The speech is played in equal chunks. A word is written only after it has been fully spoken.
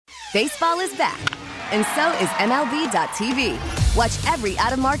Baseball is back, and so is MLB.tv. Watch every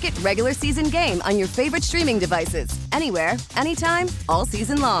out-of-market regular season game on your favorite streaming devices, anywhere, anytime, all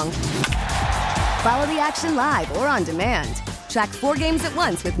season long. Follow the action live or on demand. Track 4 games at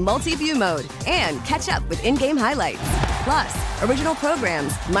once with multi-view mode and catch up with in-game highlights. Plus, original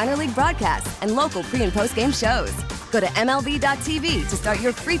programs, minor league broadcasts, and local pre- and post-game shows. Go to MLB.tv to start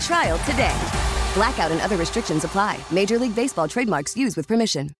your free trial today. Blackout and other restrictions apply. Major League Baseball trademarks used with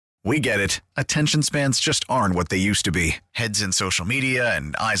permission. We get it. Attention spans just aren't what they used to be. Heads in social media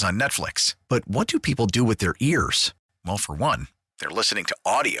and eyes on Netflix. But what do people do with their ears? Well, for one, they're listening to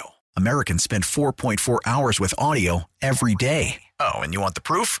audio. Americans spend 4.4 hours with audio every day. Oh, and you want the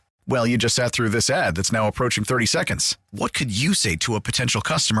proof? Well, you just sat through this ad that's now approaching 30 seconds. What could you say to a potential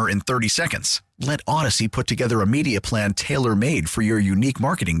customer in 30 seconds? Let Odyssey put together a media plan tailor-made for your unique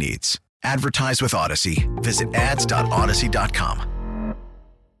marketing needs. Advertise with Odyssey. Visit ads.odyssey.com.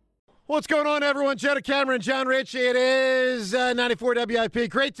 What's going on, everyone? Jenna Cameron, John Ritchie. It is 94 WIP.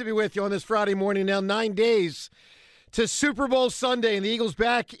 Great to be with you on this Friday morning. Now 9 days to Super Bowl Sunday, and the Eagles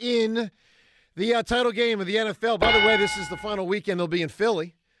back in the title game of the NFL. By the way, this is the final weekend they'll be in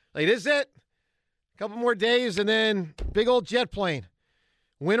Philly. Like, this is it. A couple more days, and then big old jet plane.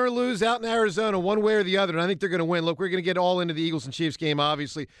 Win or lose out in Arizona, one way or the other, and I think they're going to win. Look, we're going to get all into the Eagles and Chiefs game,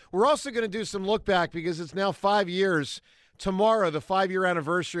 obviously. We're also going to do some look back because it's now 5 years tomorrow, the 5-year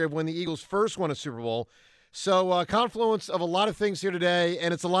anniversary of when the Eagles first won a Super Bowl. So confluence of a lot of things here today,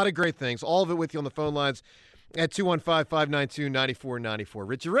 and it's a lot of great things. All of it with you on the phone lines at 215-592-9494.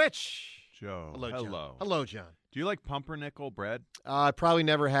 Richie Rich. Joe. Hello, John. Hello. Hello, John. Do you like pumpernickel bread? I probably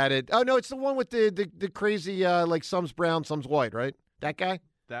never had it. Oh, no, it's the one with the crazy, like some's brown, some's white, right? That guy?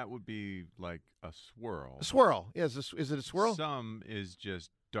 That would be like a swirl. A swirl. Yeah, is it a swirl? Some is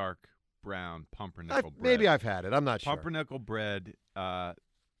just dark brown pumpernickel bread. Maybe I've had it. I'm not sure. Pumpernickel bread, the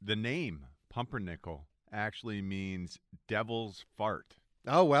name pumpernickel actually means devil's fart.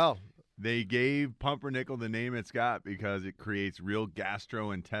 Oh, well. They gave pumpernickel the name it's got because it creates real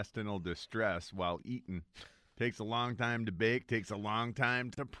gastrointestinal distress while eating. Takes a long time to bake, takes a long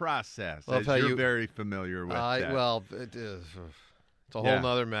time to process. Well, you're very familiar with that. Well, it's a whole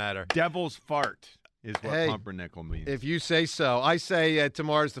nother matter. Devil's fart is what pumpernickel means. If you say so. I say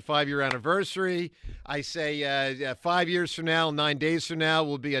tomorrow's the 5-year anniversary. I say 5 years from now, 9 days from now,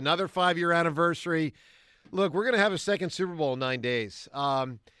 will be another 5-year anniversary. Look, we're going to have a second Super Bowl in 9 days.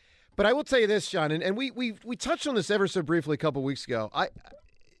 But I will tell you this, John, and we touched on this ever so briefly a couple weeks ago.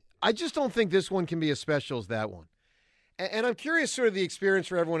 I just don't think this one can be as special as that one. And I'm curious sort of the experience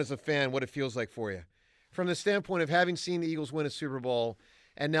for everyone as a fan, what it feels like for you. From the standpoint of having seen the Eagles win a Super Bowl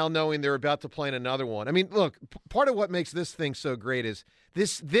and now knowing they're about to play in another one. I mean, look, part of what makes this thing so great is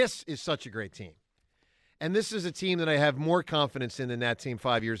this is such a great team. And this is a team that I have more confidence in than that team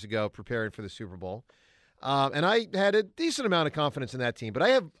 5 years ago preparing for the Super Bowl. And I had a decent amount of confidence in that team.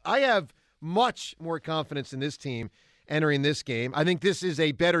 But I have much more confidence in this team entering this game. I think this is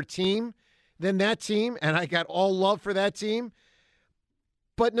a better team than that team, and I got all love for that team.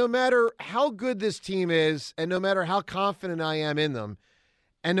 But no matter how good this team is, and no matter how confident I am in them,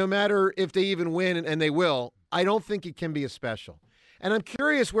 and no matter if they even win, and they will, I don't think it can be as special. And I'm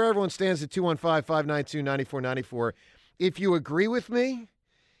curious where everyone stands at 215-592-9494. If you agree with me,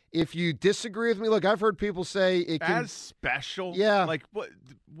 if you disagree with me. Look, I've heard people say it can... As special? Yeah. Like,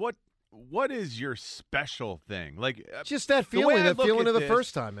 what is your special thing? Like, just that feeling, of the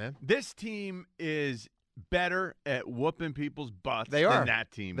first time, man. This team is better at whooping people's butts than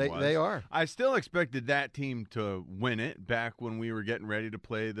that team was. They are. I still expected that team to win it back when we were getting ready to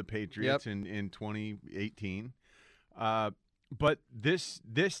play the Patriots in 2018. But this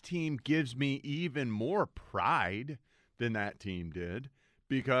team gives me even more pride than that team did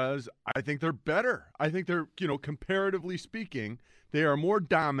because I think they're better. I think they're, comparatively speaking, they are more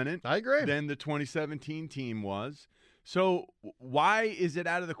dominant I agree. than the 2017 team was. So why is it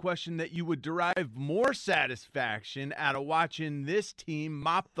out of the question that you would derive more satisfaction out of watching this team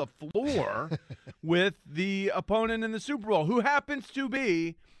mop the floor with the opponent in the Super Bowl, who happens to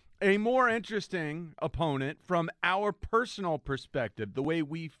be a more interesting opponent from our personal perspective, the way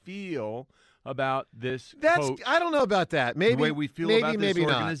we feel about this coach. I don't know about that. Maybe the way we feel about this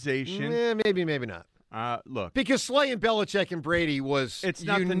organization. Maybe not. Look, because Slay and Belichick and Brady was it's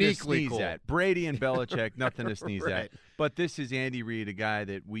nothing uniquely to sneeze cool. at. Brady and Belichick, nothing to sneeze Right. at. But this is Andy Reid, a guy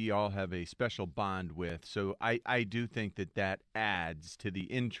that we all have a special bond with. So I do think that adds to the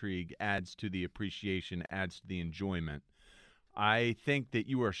intrigue, adds to the appreciation, adds to the enjoyment. I think that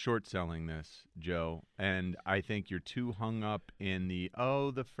you are short-selling this, Joe, and I think you're too hung up in the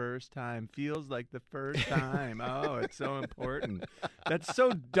first time feels like the first time. Oh, it's so important. That's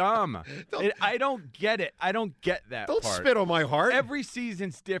so dumb. I don't get it. I don't get that Don't part. spit on my heart. Every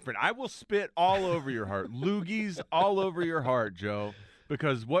season's different. I will spit all over your heart. Loogies all over your heart, Joe,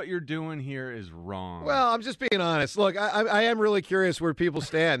 because what you're doing here is wrong. Well, I'm just being honest. Look, I am really curious where people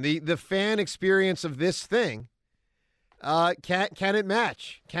stand. The fan experience of this thing, can it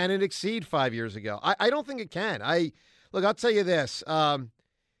match? Can it exceed 5 years ago? I don't think it can. I'll tell you this.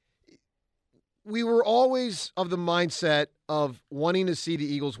 We were always of the mindset of wanting to see the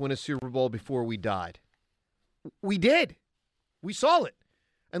Eagles win a Super Bowl before we died. We did. We saw it.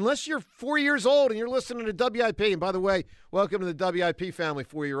 Unless you're 4 years old and you're listening to WIP, and by the way, welcome to the WIP family,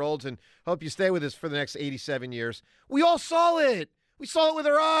 4-year-olds, and hope you stay with us for the next 87 years. We all saw it. We saw it with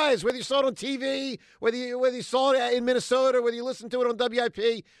our eyes, whether you saw it on TV, whether you saw it in Minnesota, whether you listened to it on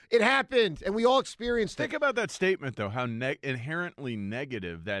WIP. It happened, and we all experienced it. Think about that statement, though, how inherently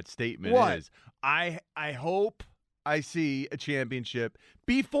negative that statement is. I hope I see a championship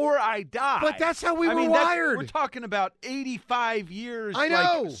before I die. But that's how we were wired. We're talking about 85 years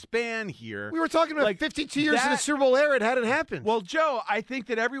span here. We were talking about 52 years in the Super Bowl era. It hadn't happened. Well, Joe, I think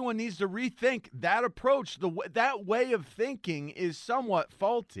that everyone needs to rethink that approach. That way of thinking is somewhat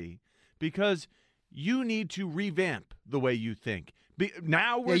faulty because you need to revamp the way you think.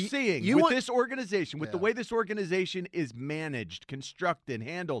 Now we're seeing this organization, with the way this organization is managed, constructed,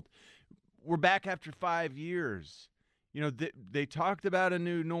 handled, we're back after 5 years. You know, they talked about a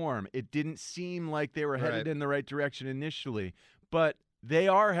new norm. It didn't seem like they were headed in the right direction initially, but they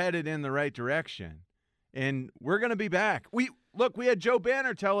are headed in the right direction, and we're going to be back. We had Joe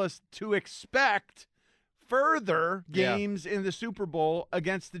Banner tell us to expect further games in the Super Bowl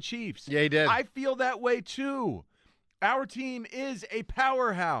against the Chiefs. Yeah, he did. I feel that way too. Our team is a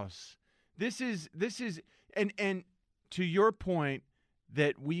powerhouse. This is and to your point,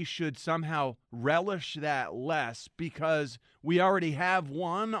 that we should somehow relish that less because we already have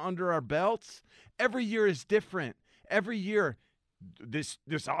one under our belts. Every year is different. Every year, this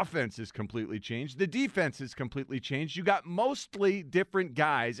offense is completely changed. The defense is completely changed. You got mostly different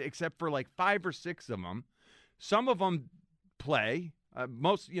guys, except for like 5 or 6 of them. Some of them play.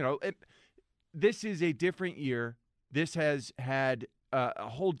 This is a different year. This has had a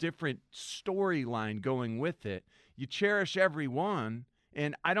whole different storyline going with it. You cherish every one.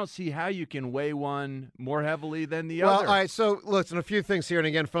 And I don't see how you can weigh one more heavily than the other. All right, so listen, a few things here. And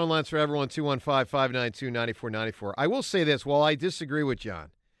again, phone lines for everyone, 215-592-9494. I will say this. While I disagree with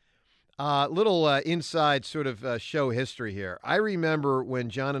John, little inside sort of show history here. I remember when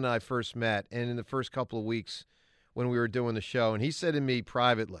John and I first met, and in the first couple of weeks when we were doing the show, and he said to me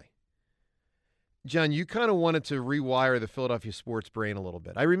privately, John, you kind of wanted to rewire the Philadelphia sports brain a little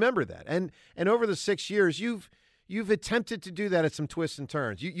bit. I remember that. And over the 6 years, you've attempted to do that at some twists and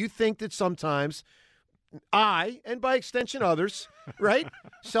turns. You think that sometimes I, and by extension others, right,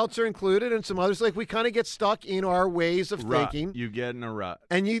 Seltzer included and some others, like we kind of get stuck in our ways of thinking. You get in a rut.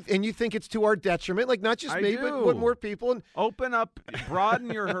 And you think it's to our detriment, like not just me, but more people. And open up, broaden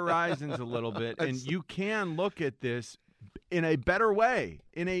your horizons a little bit, and you can look at this in a better way,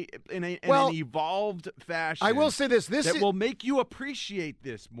 in an evolved fashion. I will say this will make you appreciate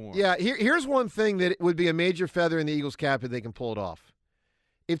this more. Yeah, here's one thing that would be a major feather in the Eagles' cap if they can pull it off.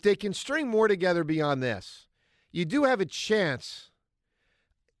 If they can string more together beyond this, you do have a chance.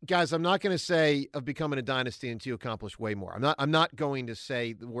 Guys, I'm not going to say of becoming a dynasty until you accomplish way more. I'm not going to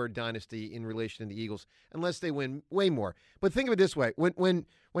say the word dynasty in relation to the Eagles unless they win way more. But think of it this way. When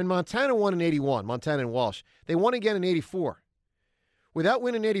Montana won in 81, Montana and Walsh, they won again in 84. Without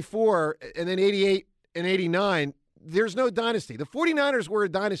winning 84 and then 88 and 89, there's no dynasty. The 49ers were a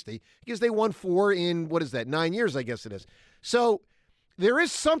dynasty because they won 4 in, 9 years, I guess it is. So there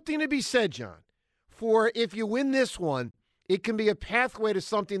is something to be said, John, for if you win this one, it can be a pathway to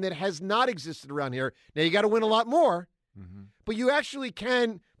something that has not existed around here. Now, you got to win a lot more, but you actually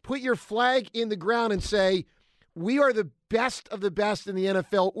can put your flag in the ground and say, we are the best of the best in the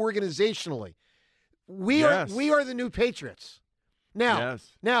NFL organizationally. We are the new Patriots. Now,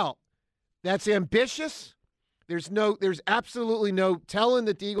 that's ambitious. There's absolutely no telling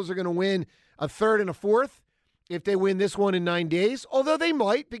that the Eagles are going to win a third and a fourth if they win this one in 9 days, although they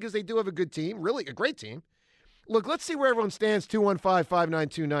might because they do have a good team, really a great team. Look, let's see where everyone stands,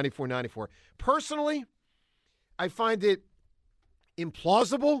 215-592-9494. Personally, I find it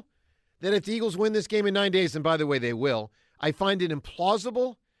implausible that if the Eagles win this game in 9 days, and by the way, they will, I find it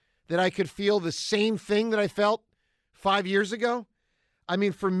implausible that I could feel the same thing that I felt 5 years ago. I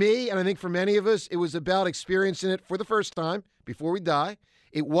mean, for me, and I think for many of us, it was about experiencing it for the first time, before we die.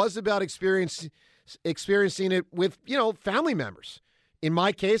 It was about experiencing it with, family members. In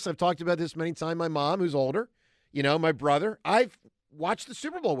my case, I've talked about this many times. My mom, who's older, my brother, I've watched the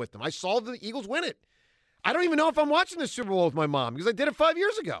Super Bowl with them. I saw the Eagles win it. I don't even know if I'm watching the Super Bowl with my mom because I did it 5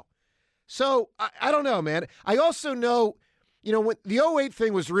 years ago. So I don't know, man. I also know, when the 2008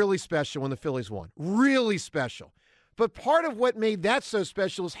 thing was really special when the Phillies won. Really special. But part of what made that so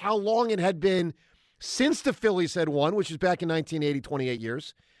special is how long it had been since the Phillies had won, which was back in 1980, 28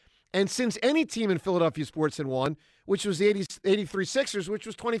 years, and since any team in Philadelphia sports had won, which was the 83 Sixers, which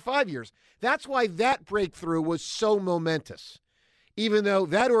was 25 years. That's why that breakthrough was so momentous, even though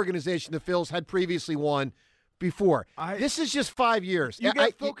that organization, the Phils, had previously won before. This is just 5 years. You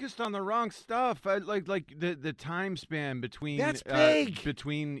got focused on the wrong stuff. Like the time span between that's big.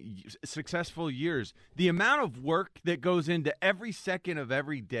 Between successful years. The amount of work that goes into every second of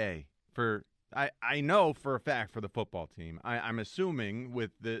every day for I know for a fact for the football team. I'm assuming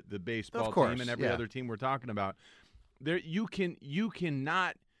with the baseball team and every other team we're talking about. There you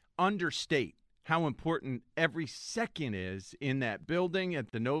cannot understate how important every second is in that building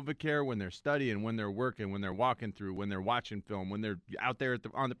at the NovaCare when they're studying, when they're working, when they're walking through, when they're watching film, when they're out there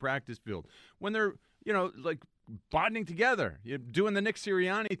on the practice field, when they're, like bonding together, doing the Nick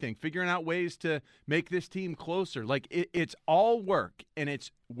Sirianni thing, figuring out ways to make this team closer. Like it's all work, and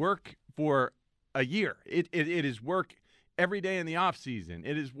it's work for a year. It is work every day in the off season.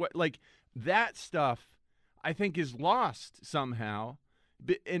 It is that stuff I think is lost somehow.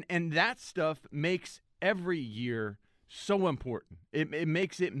 And that stuff makes every year so important. It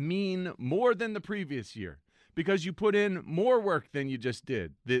makes it mean more than the previous year because you put in more work than you just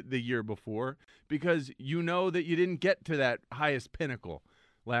did the year before because you know that you didn't get to that highest pinnacle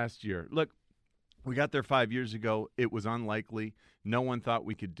last year. Look, we got there 5 years ago. It was unlikely. No one thought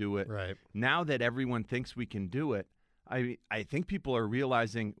we could do it. Right. Now that everyone thinks we can do it, I think people are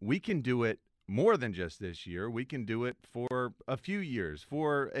realizing we can do it more than just this year. We can do it for a few years,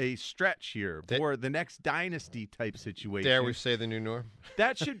 for a stretch here, for the next dynasty type situation. Dare we say the new norm?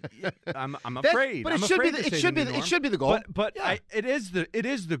 That should. I'm afraid. But it should be the goal. But it is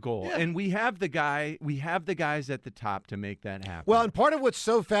the goal, and we have the guys at the top to make that happen. Well, and part of what's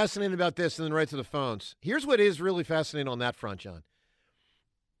so fascinating about this, and then right to the phones. Here's what is really fascinating on that front, John.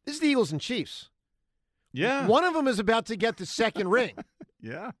 This is the Eagles and Chiefs. Yeah. One of them is about to get the second ring.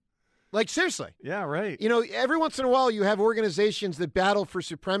 Yeah. Like, seriously. Yeah, right. Every once in a while you have organizations that battle for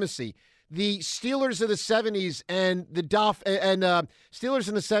supremacy. The Steelers of the 70s and the Steelers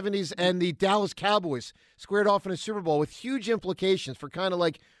in the 70s and the Dallas Cowboys squared off in a Super Bowl with huge implications for kind of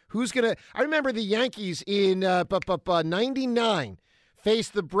like who's going to – I remember the Yankees in 99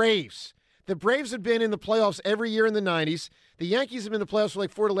 faced the Braves. The Braves had been in the playoffs every year in the 90s. The Yankees have been in the playoffs for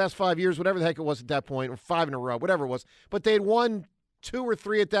like 4 of the last 5 years, whatever the heck it was at that point, or 5 in a row, whatever it was. But they had won 2 or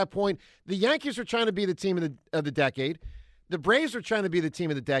 3 at that point. The Yankees were trying to be the team of the decade. The Braves were trying to be the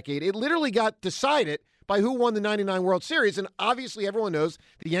team of the decade. It literally got decided by who won the 99 World Series, and obviously everyone knows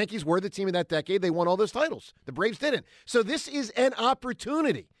the Yankees were the team of that decade. They won all those titles. The Braves didn't. So this is an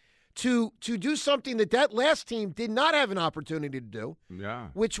opportunity to do something that last team did not have an opportunity to do,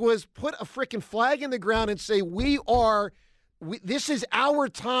 which was put a freaking flag in the ground and say, this is our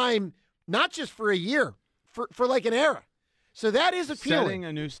time, not just for a year, for like an era. So that is appealing. Setting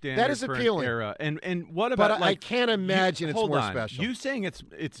a new standard that is for appealing. An era. And what about But I can't imagine it's more on. special. You saying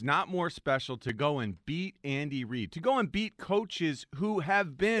it's not more special to go and beat Andy Reid, to go and beat coaches who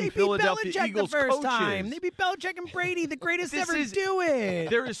have been Philadelphia Belichick Eagles the first coaches. Time. They beat Belichick and Brady, the greatest ever do it.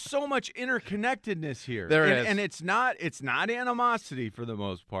 There is so much interconnectedness here. There is. And it's not animosity for the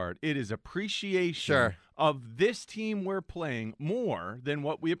most part. It is appreciation of this team we're playing more than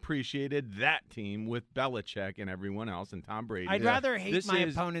what we appreciated that team with Belichick and everyone else and Tom Brady. I'd rather hate my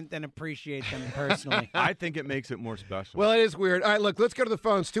opponent than appreciate them personally. I think it makes it more special. Well, it is weird. All right, look, let's go to the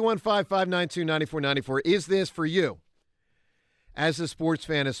phones. 215-592-9494. Is this for you, as a sports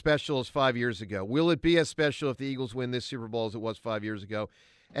fan, as special as 5 years ago? Will it be as special if the Eagles win this Super Bowl as it was 5 years ago?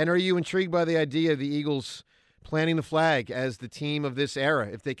 And are you intrigued by the idea of the Eagles planting the flag as the team of this era,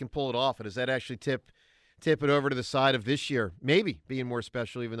 if they can pull it off? And does that actually tip it over to the side of this year maybe being more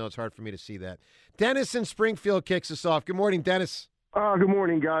special, even though it's hard for me to see that? Dennis in Springfield kicks us off. Good morning, Dennis. Good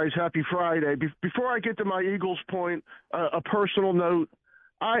morning, guys. Happy Friday. Before I get to my Eagles point, a personal note,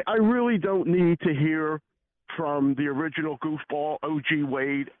 I really don't need to hear from the original goofball O.G.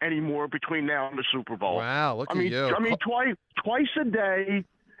 Wade anymore between now and the Super Bowl. Wow, look at you. I mean, twice a day,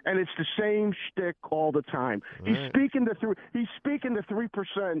 and it's the same shtick all the time. Right. He's speaking to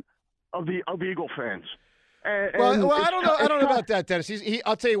 3% of Eagle fans. Well, I don't know. I don't know about that, Dennis.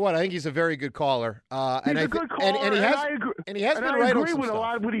 I'll tell you what. I think he's a very good caller. He's a good caller, and he has been right on some stuff. I agree with a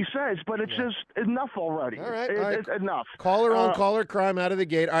lot of what he says, but it's just enough already. All right, it's enough. Caller on caller crime out of the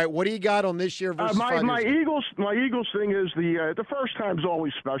gate. All right, what do you got on this year versus 5 years my ago? My Eagles thing is the first time's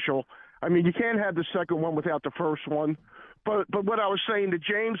always special. I mean, you can't have the second one without the first one. But what I was saying to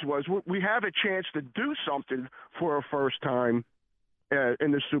James was we have a chance to do something for a first time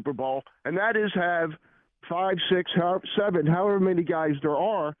in the Super Bowl, and that is have 5, 6, 7, however many guys there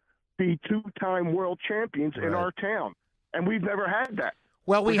are, be 2-time world champions in our town, and we've never had that.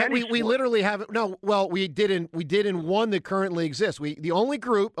 Well, we literally haven't. No, well, we didn't one that currently exists. The only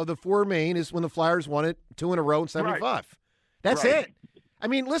group of the 4 main is when the Flyers won it 2 in a row in '75. Right. That's it. I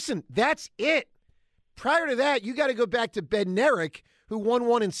mean, listen, that's it. Prior to that, you got to go back to Bednarik, who won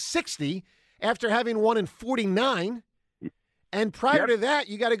one in '60 after having won in '49. And prior to that,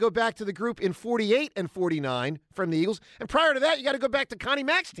 you got to go back to the group in '48 and '49 from the Eagles. And prior to that, you got to go back to Connie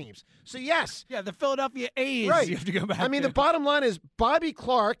Mack's teams. So, yes. Yeah, the Philadelphia A's you have to go back to. I mean, the bottom line is Bobby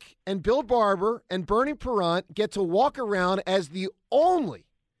Clark and Bill Barber and Bernie Perrant get to walk around as the only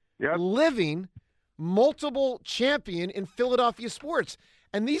living multiple champion in Philadelphia sports.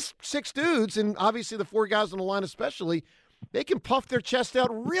 And these 6 dudes, and obviously the 4 guys on the line especially, they can puff their chest out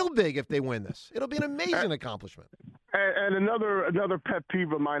real big if they win this. It'll be an amazing accomplishment. And another pet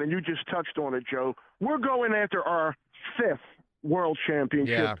peeve of mine, and you just touched on it, Joe. We're going after our 5th world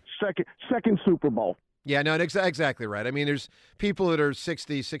championship, second Super Bowl. Yeah, no, exactly right. I mean, there's people that are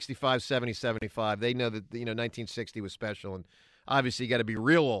 60, 65, 70, 75. They know that 1960 was special, and obviously you got to be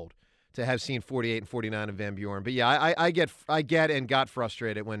real old to have seen 48 and 49 of Van Buren. But yeah, I get and got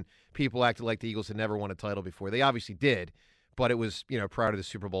frustrated when people acted like the Eagles had never won a title before. They obviously did, but it was prior to the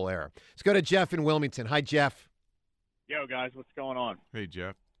Super Bowl era. Let's go to Jeff in Wilmington. Hi, Jeff. Yo, guys, what's going on? Hey,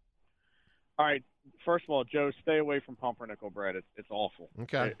 Jeff. All right, first of all, Joe, stay away from pumpernickel bread. It's awful.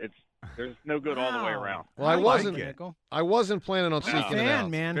 Okay. There's no good all the way around. Well, I wasn't planning on seeking it out.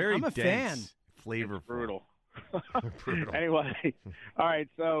 Man. Very I'm a dense, fan. Flavorful. It's brutal. Brutal. Anyway, all right,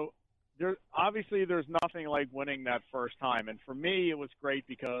 so there's nothing like winning that first time. And for me, it was great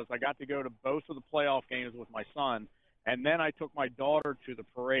because I got to go to both of the playoff games with my son, and then I took my daughter to the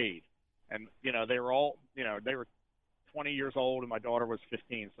parade. And, they were all, they were 20 years old, and my daughter was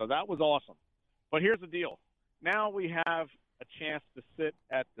 15. So that was awesome. But here's the deal. Now we have a chance to sit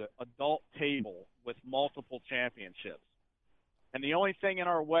at the adult table with multiple championships. And the only thing in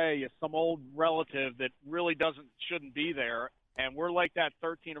our way is some old relative that really shouldn't be there. And we're like that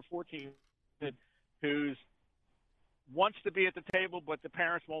 13 or 14 kid who wants to be at the table, but the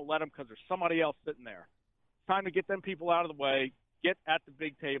parents won't let them because there's somebody else sitting there. It's time to get them people out of the way, get at the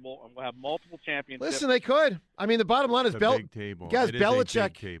big table, and we'll have multiple championships. Listen, they could. I mean, the bottom line is big table. Guys, it is Belichick. A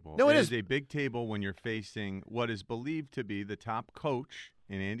big table. No, it is a big table when you're facing what is believed to be the top coach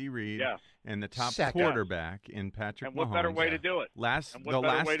in Andy Reid and the top quarterback in Patrick Mahomes. And what better way to do it? The last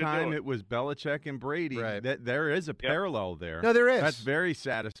time it was Belichick and Brady. Right. There is a parallel there. No, there is. That's very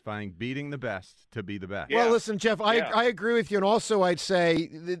satisfying, beating the best to be the best. Yeah. Well, listen, Jeff, I agree with you. And also I'd say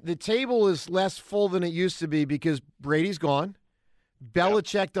the table is less full than it used to be because Brady's gone.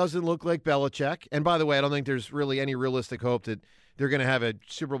 Belichick doesn't look like Belichick. And by the way, I don't think there's really any realistic hope that they're going to have a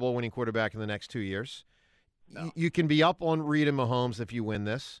Super Bowl winning quarterback in the next 2 years. No. You can be up on Reid and Mahomes if you win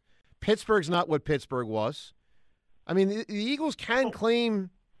this. Pittsburgh's not what Pittsburgh was. I mean, the Eagles can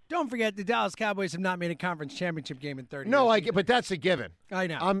claim. Don't forget, the Dallas Cowboys have not made a conference championship game in 30 years. No, but that's a given. I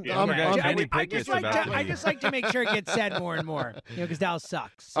know. I just like to make sure it gets said more and more, because Dallas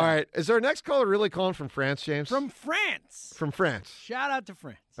sucks. So. All right. Is our next caller really calling from France, James? From France. From France. Shout out to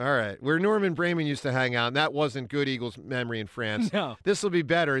France. All right. Where Norman Braman used to hang out, and that wasn't good Eagles memory in France. No. This will be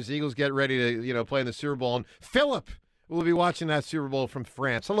better as the Eagles get ready to, play in the Super Bowl. And Philip will be watching that Super Bowl from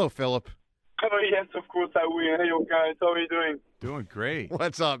France. Hello, Philip. Oh, yes, of course I will. Hey, you guys. How are you doing? Doing great.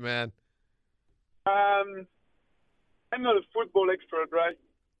 What's up, man? I'm not a football expert, right?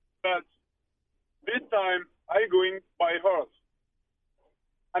 But this time I'm going by heart.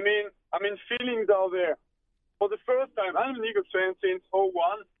 I mean, feelings are there. For the first time, I'm an Eagles fan since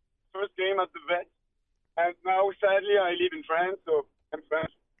 2001, first game at the Vet. And now, sadly, I live in France, so I'm French.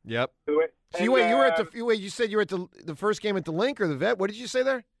 Yep. So you said you were at the first game at the Link or the Vet? What did you say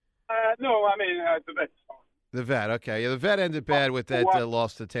there? No, I mean at the Vet. The Vet, okay. Yeah, the Vet ended bad with that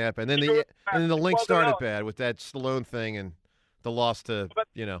loss to Tampa, and then the Link started bad with that Stallone thing and the loss to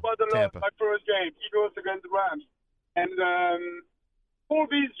Tampa. My first game, Eagles against the Rams, and all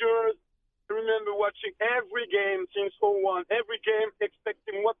these years, I remember watching every game since 2001. Every game,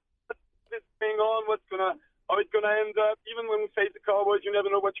 expecting what is going on, how it's going to end up. Even when we face the Cowboys, you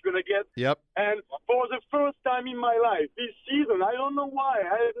never know what you're going to get. Yep. And for the first time in my life this season, I don't know why,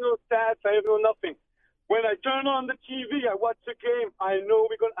 I have no stats, I have no nothing. When I turn on the TV, I watch the game. I knew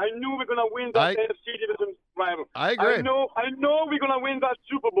we're gonna win that NFC division rival. I agree. I know we're gonna win that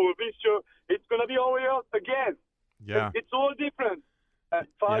Super Bowl this year. It's gonna be all else again. Yeah. It's all different.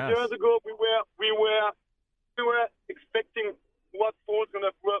 5 years ago, we were expecting what Ford's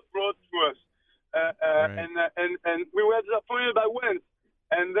gonna brought to us, and we were disappointed by Wentz,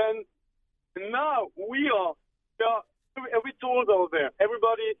 and now we are told out there.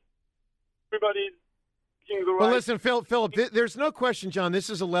 Everybody's. Well, listen, Philip, there's no question, John, this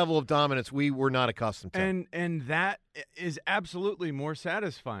is a level of dominance we were not accustomed to. And that is absolutely more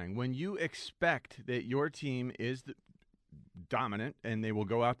satisfying when you expect that your team is dominant and they will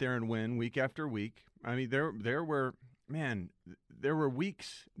go out there and win week after week. I mean, there were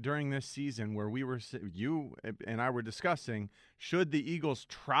weeks during this season where you and I were discussing, should the Eagles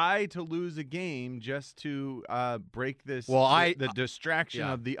try to lose a game just to break this the distraction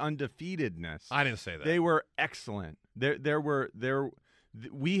of the undefeatedness. I didn't say that. They were excellent.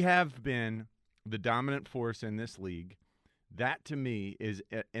 We have been the dominant force in this league. That to me is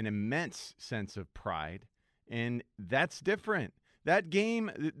an immense sense of pride, and that's different. That game,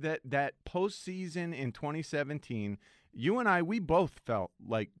 that postseason in 2017, you and I, we both felt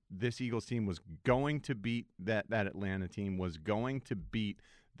like this Eagles team was going to beat that Atlanta team, was going to beat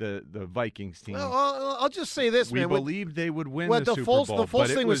the Vikings team. Well, I'll just say this, man. We believed they would win the Super Bowl. The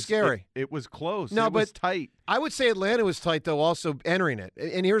Foles thing was scary. It was close. No, it was tight. I would say Atlanta was tight, though, also entering it.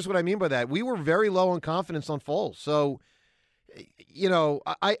 And here's what I mean by that. We were very low on confidence on Foles. So,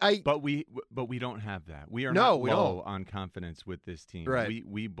 But we don't have that. We are not low on confidence with this team. Right.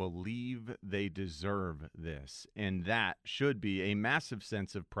 We believe they deserve this, and that should be a massive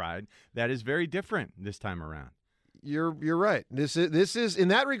sense of pride that is very different this time around. You're right. This is in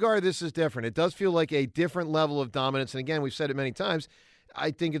that regard, this is different. It does feel like a different level of dominance. And again, we've said it many times. I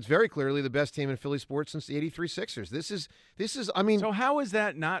think it's very clearly the best team in Philly sports since the '83 Sixers. This is. I mean, so how is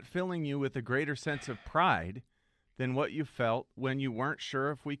that not filling you with a greater sense of pride than what you felt when you weren't sure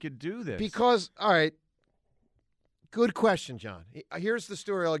if we could do this? Because, all right, good question, John. Here's the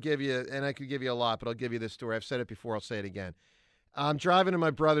story I'll give you, and I could give you a lot, but I'll give you this story. I've said it before. I'll say it again. I'm driving to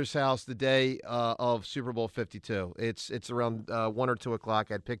my brother's house the day of Super Bowl 52. It's around 1 or 2 o'clock.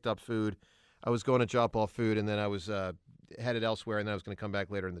 I'd picked up food. I was going to drop off food, and then I was headed elsewhere, and then I was going to come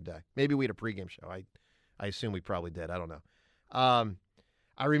back later in the day. Maybe we had a pregame show. I assume we probably did. I don't know.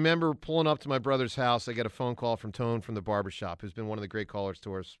 I remember pulling up to my brother's house. I got a phone call from Tone from the barbershop, who's been one of the great callers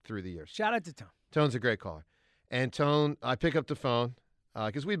to us through the years. Shout out to Tone. Tone's a great caller. And Tone, I pick up the phone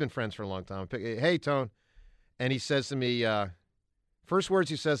because we've been friends for a long time. Hey, Tone. And he says to me, first words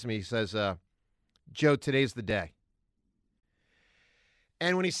he says to me, he says, Joe, today's the day.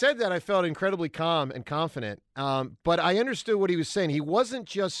 And when he said that, I felt incredibly calm and confident. But I understood what he was saying. He wasn't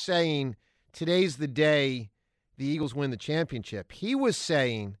just saying, today's the day the Eagles win the championship. He was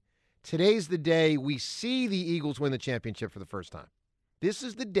saying, today's the day we see the Eagles win the championship for the first time. This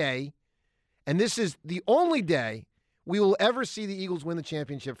is the day, and this is the only day we will ever see the Eagles win the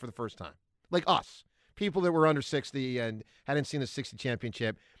championship for the first time. Like us, people that were under 60 and hadn't seen the 60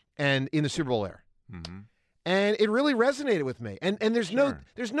 championship and in the Super Bowl era. Mm-hmm. And it really resonated with me. And there's Sure.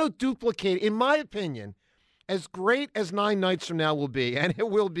 no duplicate, in my opinion. As great as 9 nights from now will be, and it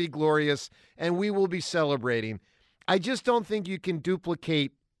will be glorious, and we will be celebrating, I just don't think you can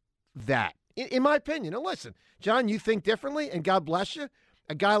duplicate that, in my opinion. Now, listen, John, you think differently, and God bless you.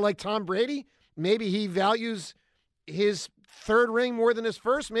 A guy like Tom Brady, maybe he values his 3rd ring more than his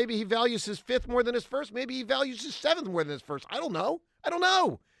 1st. Maybe he values his 5th more than his 1st. Maybe he values his 7th more than his 1st. I don't know.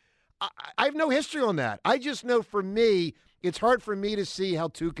 I have no history on that. I just know for me, it's hard for me to see how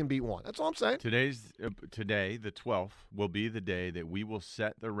 2 can beat 1. That's all I'm saying. Today, the 12th, will be the day that we will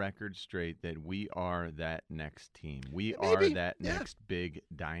set the record straight that we are that next team. We are that next big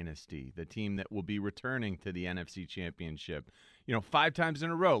dynasty, the team that will be returning to the NFC Championship, 5 times in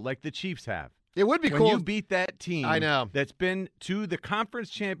a row, like the Chiefs have. It would be when cool. you beat that team I know. That's been to the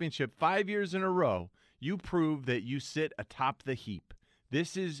conference championship 5 years in a row, you prove that you sit atop the heap.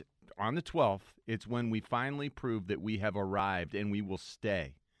 This is on the 12th. It's when we finally prove that we have arrived and we will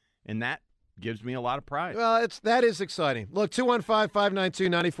stay. And that gives me a lot of pride. Well, that is exciting. Look,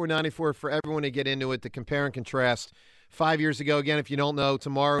 215-592-9494 for everyone to get into it, to compare and contrast 5 years ago. Again, if you don't know,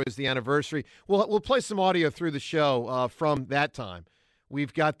 tomorrow is the anniversary. We'll play some audio through the show from that time.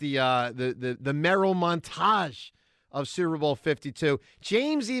 We've got the Merrill montage of Super Bowl 52.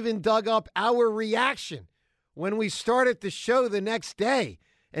 James even dug up our reaction when we started the show the next day.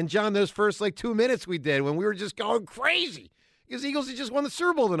 And, John, those first, 2 minutes we did when we were just going crazy because Eagles had just won the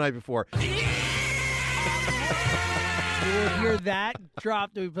Super Bowl the night before. You will hear that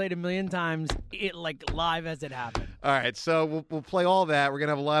drop that we played a million times, live as it happened. All right, so we'll play all that. We're going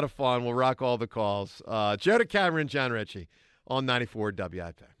to have a lot of fun. We'll rock all the calls. Joe DeCamara, John Ritchie on 94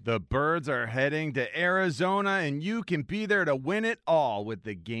 WIP. The Birds are heading to Arizona, and you can be there to win it all with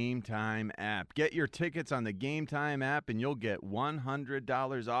the Game Time app. Get your tickets on the Game Time app, and you'll get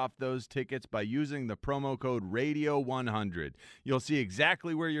 $100 off those tickets by using the promo code Radio100. You'll see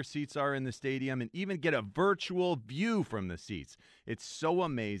exactly where your seats are in the stadium and even get a virtual view from the seats. It's so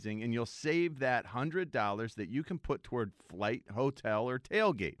amazing, and you'll save that $100 that you can put toward flight, hotel, or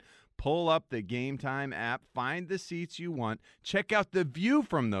tailgate. Pull up the Game Time app, find the seats you want, check out the view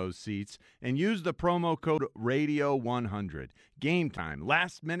from those seats, and use the promo code Radio100. Game Time,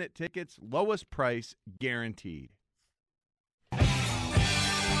 last-minute tickets, lowest price guaranteed. That's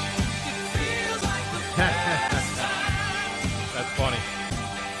funny.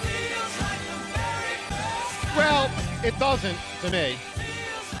 Well, it doesn't to me.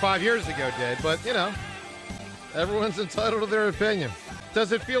 5 years ago did, but, everyone's entitled to their opinion.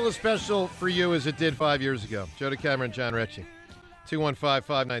 Does it feel as special for you as it did 5 years ago? Joe DeCamara and John Ritchie.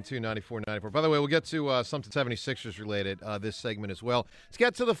 215-592-9494. By the way, we'll get to something 76ers related this segment as well. Let's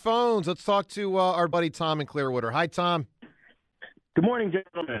get to the phones. Let's talk to our buddy Tom in Clearwater. Hi, Tom. Good morning,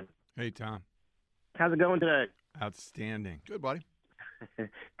 gentlemen. Hey, Tom. How's it going today? Outstanding. Good, buddy.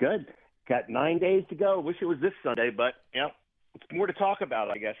 Good. Got 9 days to go. Wish it was this Sunday, but, it's more to talk about,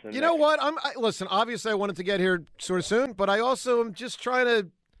 I guess. You know what? Listen, obviously I wanted to get here sort of soon, but I also am just trying to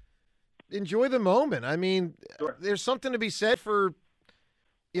enjoy the moment. I mean, Sure. There's something to be said for,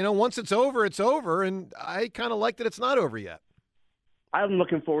 once it's over, and I kind of like that it's not over yet. I'm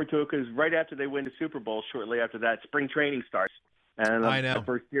looking forward to it because right after they win the Super Bowl, shortly after that, spring training starts. And I know. my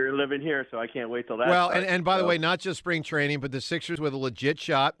first year living here, so I can't wait till that. Well, starts. and by the way, not just spring training, but the Sixers with a legit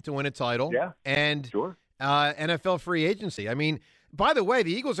shot to win a title. Yeah, and sure. NFL free agency. I mean, by the way,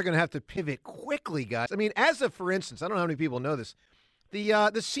 the Eagles are going to have to pivot quickly, guys. I mean, for instance, I don't know how many people know this.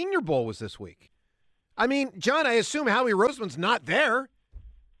 The Senior Bowl was this week. I mean, John, I assume Howie Roseman's not there.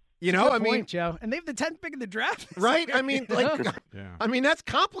 Good point, Joe. And they have the 10th pick in the draft. Right? I mean, Yeah. I mean, that's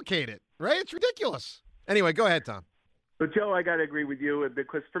complicated, right? It's ridiculous. Anyway, go ahead, Tom. But, Joe, I got to agree with you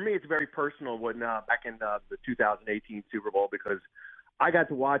because for me it's very personal when back in the 2018 Super Bowl because I got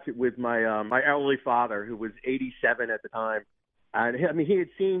to watch it with my my elderly father who was 87 at the time. And, he had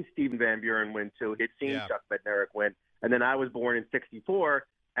seen Stephen Van Buren win, too. He had seen Chuck Bednarik win. And then I was born in 1964,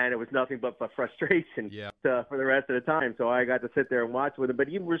 and it was nothing but frustration for the rest of the time. So I got to sit there and watch with him. But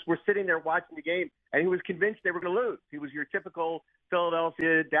we're sitting there watching the game, and he was convinced they were going to lose. He was your typical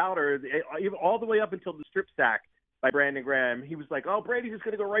Philadelphia doubter, all the way up until the strip sack by Brandon Graham. He was like, oh, Brady's just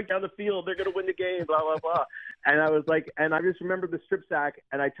going to go right down the field. They're going to win the game, blah, blah, blah. And I was like, and I just remember the strip sack,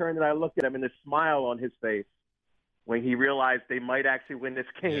 and I turned and I looked at him, and the smile on his face when he realized they might actually win this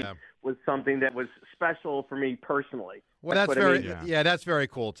game was something that was special for me personally. Well, that's very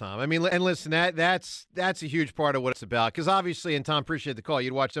cool, Tom. I mean, and listen, that's a huge part of what it's about because obviously, and Tom, appreciate the call.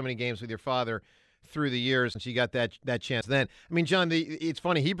 You'd watch so many games with your father through the years, and she got that chance then. I mean, John, it's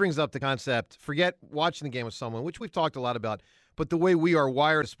funny. He brings up the concept, forget watching the game with someone, which we've talked a lot about, but the way we are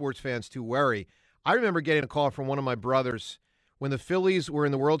wired as sports fans to worry. I remember getting a call from one of my brothers when the Phillies were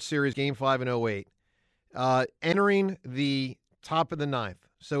in the World Series Game 5 in 2008, entering the top of the ninth.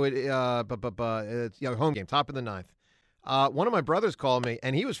 So it's home game, top of the ninth. One of my brothers called me,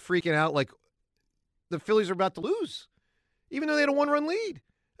 and he was freaking out like the Phillies are about to lose, even though they had a one-run lead.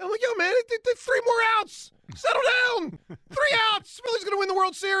 I'm like, yo, man, three more outs. Settle down. 3 outs. Philly's going to win the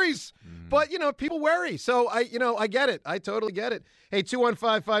World Series. But, people worry. So, I get it. I totally get it. Hey,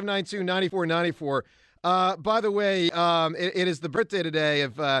 215-592-9494. By the way, it is the birthday today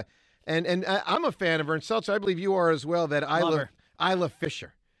of, and I'm a fan of Vern Seltzer. I believe you are as well, that Isla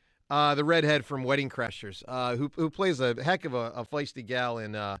Fisher, the redhead from Wedding Crashers, who plays a heck of a feisty gal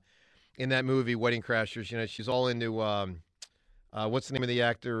in that movie, Wedding Crashers. She's all into... what's the name of the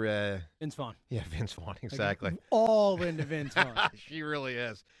actor? Vince Vaughn. Yeah, Vince Vaughn, exactly. All into Vince Vaughn. She really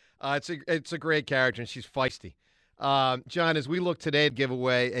is. It's a great character, and she's feisty. John, as we look today to give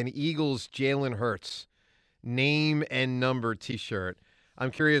away an Eagles Jalen Hurts name and number T-shirt,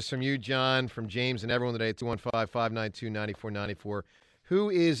 I'm curious from you, John, from James, and everyone today, 215-592-9494, who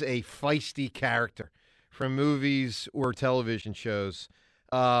is a feisty character from movies or television shows,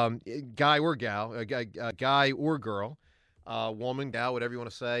 guy or gal, guy or girl, woman, gal, whatever you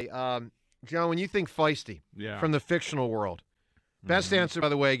want to say. John, when you think feisty from the fictional world, best answer, by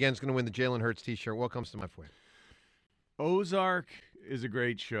the way, again, is going to win the Jalen Hurts T-shirt. What comes to mind for you? Ozark is a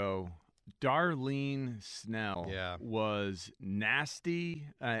great show. Darlene Snell Yeah. was nasty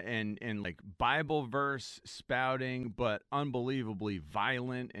and like Bible verse spouting, but unbelievably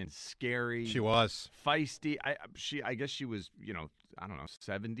violent and scary. She was. Feisty. I guess she was,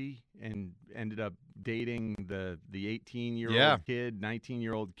 70 and ended up dating the 18-year-old kid,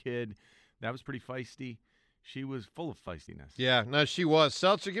 19-year-old kid. That was pretty feisty. She was full of feistiness. Yeah, no, she was.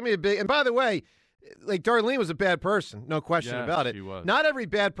 Seltzer, give me a big. And by the way, like Darlene was a bad person, no question about it. She was. Not every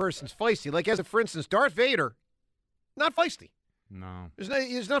bad person's feisty. Like, for instance, Darth Vader, not feisty. No. There's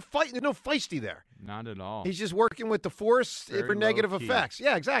no feisty there. Not at all. He's just working with the Force Very for negative low-key. effects.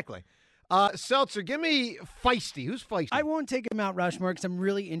 Yeah, exactly. Seltzer, give me feisty. Who's feisty? I won't take him out Rushmore because I'm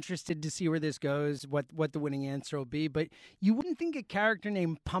really interested to see where this goes, what the winning answer will be. But you wouldn't think a character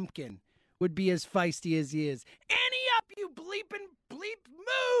named Pumpkin would be as feisty as he is. Annie up, you bleep,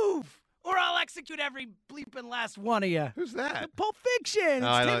 move! Or I'll execute every bleeping last one of you. Who's that? Pulp Fiction. No, It's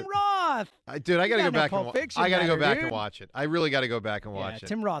I Tim don't- Roth. Dude, I got to You go gotta know back Pulp Fiction I got to go better, back dude. and watch it. I really got to go back and watch Yeah, it.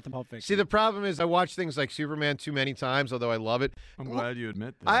 Tim Roth and Pulp Fiction. See, the problem is I watch things like Superman too many times, although I love it. I'm glad you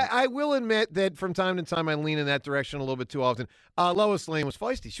admit that. I will admit that from time to time I lean in that direction a little bit too often. Lois Lane was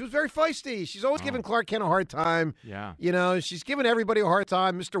feisty. She was very feisty. She's always giving Clark Kent a hard time. Yeah. You know, she's giving everybody a hard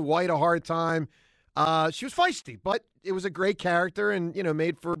time, Mr. White a hard time. She was feisty, but it was a great character and,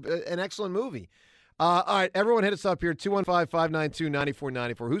 made for an excellent movie. All right, everyone hit us up here,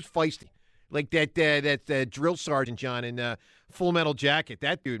 215-592-9494. Who's feisty? Like that drill sergeant, John, in Full Metal Jacket.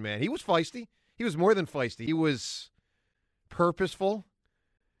 That dude, man, he was feisty. He was more than feisty. He was purposeful,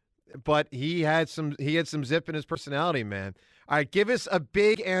 but he had some zip in his personality, man. All right, give us a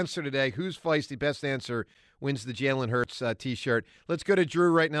big answer today. Who's feisty? Best answer wins the Jalen Hurts T-shirt. Let's go to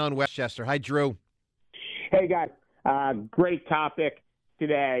Drew right now in Westchester. Hi, Drew. Hey, guys. Great topic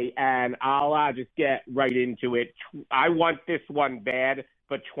today, and I'll just get right into it. I want this one bad,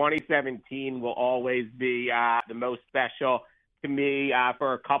 but 2017 will always be the most special to me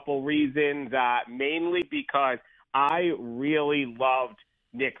for a couple reasons, mainly because I really loved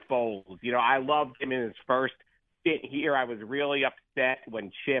Nick Foles. I loved him in his first stint here. I was really upset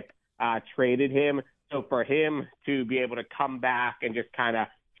when Chip traded him. So for him to be able to come back and just kind of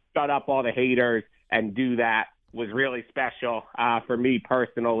shut up all the haters and do that was really special for me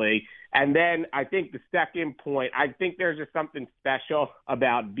personally. And then I think the second point, I think there's just something special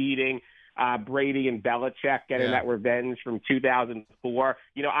about beating Brady and Belichick, getting that revenge from 2004.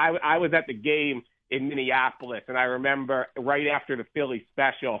 I was at the game in Minneapolis, and I remember right after the Philly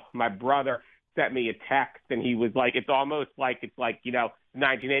special, my brother sent me a text, and he was like, it's almost like it's like,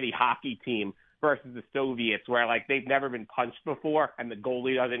 1980 hockey team versus the Soviets, where like they've never been punched before, and the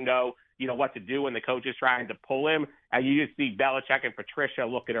goalie doesn't know what to do when the coach is trying to pull him, and you just see Belichick and Patricia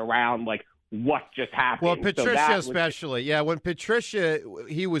looking around like, what just happened? Well, So Patricia that was- especially. Yeah, when Patricia,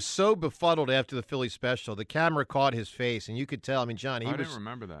 he was so befuddled after the Philly special. The camera caught his face, and you could tell. I mean, John, I didn't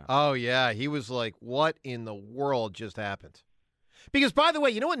remember that. Oh, yeah. He was like, what in the world just happened? Because, by the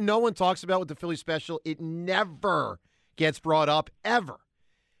way, you know what no one talks about with the Philly special? It never gets brought up, ever.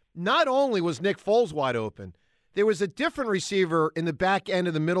 Not only was Nick Foles wide open, there was a different receiver in the back end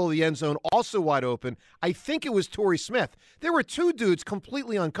of the middle of the end zone also wide open. I think it was Torrey Smith. There were two dudes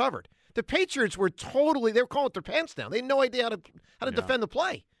completely uncovered. The Patriots were they were calling their pants down. They had no idea how to defend the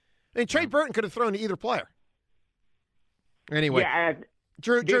play. And Trey Burton could have thrown to either player. Anyway,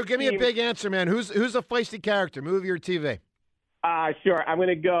 Drew, give me a big answer, man. Who's a feisty character? Move your TV. Sure. I'm going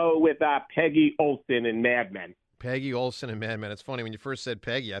to go with Peggy Olson in Mad Men. Peggy Olson and Mad Men. It's funny, when you first said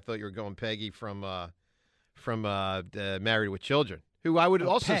Peggy, I thought you were going Peggy from Married with Children, who I would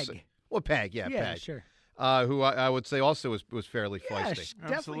also Peg. say. Well, Peg, yeah, Yeah, Peg. sure. Who I would say also was fairly Yeah, feisty.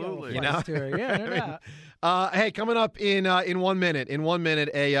 definitely. You know? To her. Yeah, no doubt. Hey, coming up in 1 minute. In 1 minute,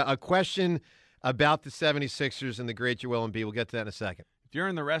 a question about the 76ers and the great Joel Embiid. We'll get to that in a second. If you're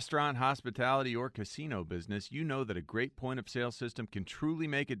in the restaurant, hospitality, or casino business, you know that a great point-of-sale system can truly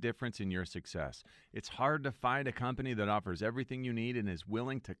make a difference in your success. It's hard to find a company that offers everything you need and is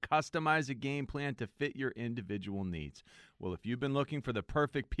willing to customize a game plan to fit your individual needs. Well, if you've been looking for the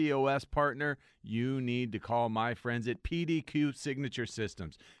perfect POS partner, you need to call my friends at PDQ Signature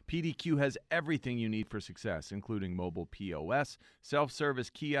Systems. PDQ has everything you need for success, including mobile POS, self-service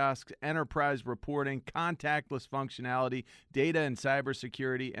kiosks, enterprise reporting, contactless functionality, data and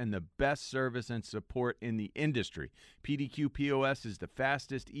cybersecurity, and the best service and support in the industry. PDQ POS is the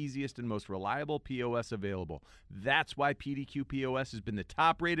fastest, easiest, and most reliable POS available. That's why PDQ POS has been the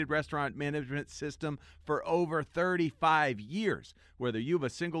top-rated restaurant management system for over 35 5 years. Whether you have a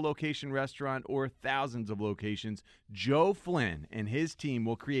single location restaurant or thousands of locations, Joe Flynn and his team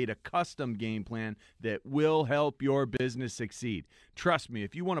will create a custom game plan that will help your business succeed. Trust me,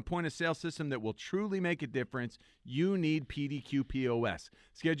 if you want a point-of-sale system that will truly make a difference, you need PDQ POS.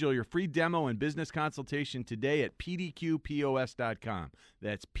 Schedule your free demo and business consultation today at pdqpos.com.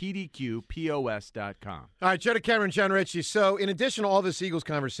 That's pdqpos.com. All right, Joe DeCamera, John Ritchie. So in addition to all this Eagles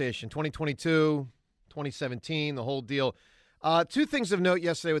conversation, 2022, 2017, the whole deal, two things of note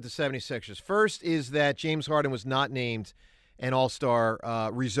yesterday with the 76ers. First is that James Harden was not named an all-star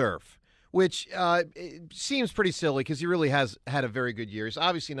reserve, which it seems pretty silly because he really has had a very good year. He's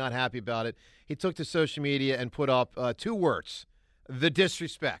obviously not happy about it. He took to social media and put up two words, the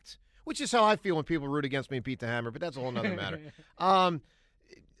disrespect, which is how I feel when people root against me and beat the hammer, but that's a whole nother matter.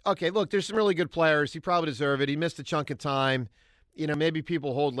 Okay, look, there's some really good players. He probably deserved it. He missed a chunk of time. You know, maybe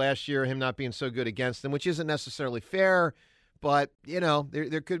people hold last year him not being so good against them, which isn't necessarily fair, but, you know,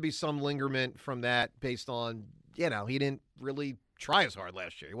 there could be some lingerment from that based on, you know, he didn't really try as hard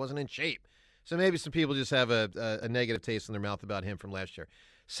last year. He wasn't in shape. So maybe some people just have a negative taste in their mouth about him from last year.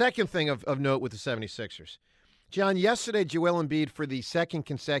 Second thing of note with the 76ers. John, yesterday Joel Embiid, for the second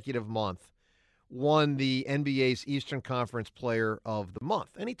consecutive month, won the NBA's Eastern Conference Player of the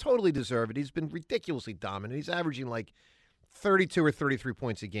Month. And he totally deserved it. He's been ridiculously dominant. He's averaging like 32 or 33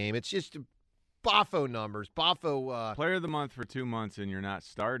 points a game. It's just Boffo numbers. Boffo. Player of the Month for 2 months, and you're not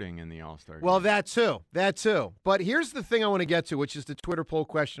starting in the All-Star game. Well, that too. That too. But here's the thing I want to get to, which is the Twitter poll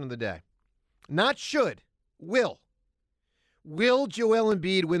question of the day. Not should. Will. Will Joel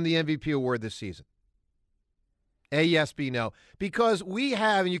Embiid win the MVP award this season? A, yes, B, no. Because we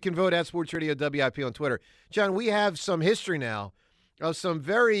have, and you can vote at Sports Radio WIP on Twitter, John, we have some history now of some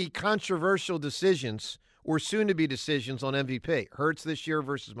very controversial decisions or soon-to-be decisions on MVP. Hurts this year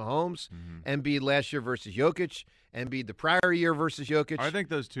versus Mahomes, Embiid last year versus Jokic, Embiid the prior year versus Jokic. I think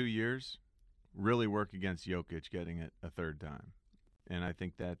those 2 years really work against Jokic getting it a third time. And I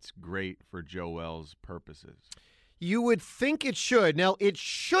think that's great for Joel's purposes. You would think it should. Now, it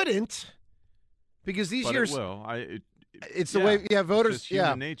shouldn't. Because these but years, it will. It's the way, voters, it's just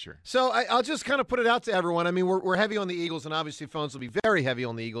human nature. So I'll just kind of put it out to everyone. I mean, we're heavy on the Eagles, and obviously phones will be very heavy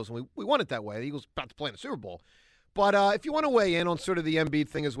on the Eagles, and we want it that way. The Eagles about to play in the Super Bowl. But if you want to weigh in on sort of the Embiid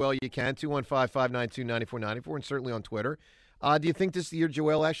thing as well, you can, 215-592-9494, and certainly on Twitter. Do you think this year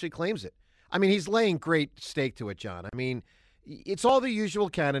Joel actually claims it? I mean, he's laying great stake to it, John. I mean, it's all the usual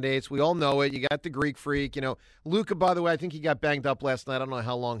candidates. We all know it. You got the Greek Freak. You know, Luka, by the way, I think he got banged up last night. I don't know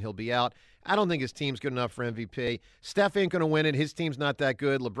how long he'll be out. I don't think his team's good enough for MVP. Steph ain't going to win it. His team's not that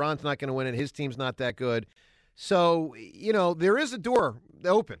good. LeBron's not going to win it. His team's not that good. So, you know, there is a door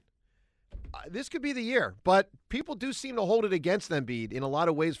open. This could be the year. But people do seem to hold it against Embiid in a lot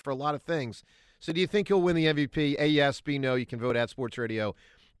of ways for a lot of things. So do you think he'll win the MVP? A, yes, B, no. You can vote at Sports Radio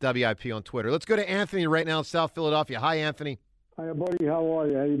WIP on Twitter. Let's go to Anthony right now in South Philadelphia. Hi, Anthony. Hi, buddy. How are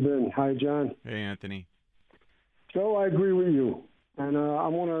you? How you been? Hi, John. Hey, Anthony. Joe, I agree with you. And I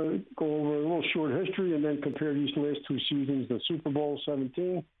want to go over a little short history and then compare these last two seasons, the Super Bowl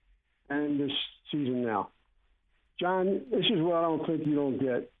 17 and this season now. John, this is what I don't think you don't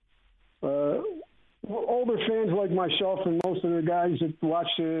get. Older fans like myself and most of the guys that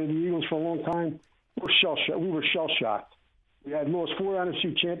watched the Eagles for a long time were shell-shocked. We were shell-shocked. We had lost 4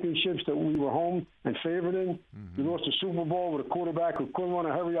 NFC championships that we were home and favored in. We lost the Super Bowl with a quarterback who couldn't run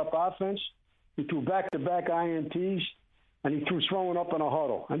a hurry-up offense. He threw back-to-back INTs, and he threw throwing up in a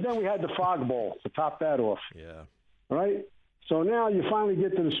huddle. And then we had the Fog Bowl to top that off. Yeah. Right? So now you finally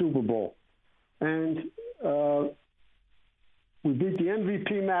get to the Super Bowl. And we beat the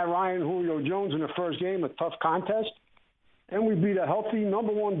MVP, Matt Ryan, Julio Jones in the first game, a tough contest. And we beat a healthy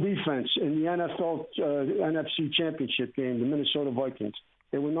number one defense in the NFL NFC Championship game, the Minnesota Vikings.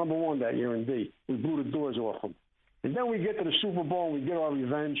 They were number one that year in D. We blew the doors off them. And then we get to the Super Bowl and we get our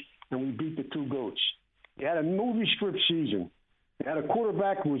revenge and we beat the two GOATs. They had a movie script season. They had a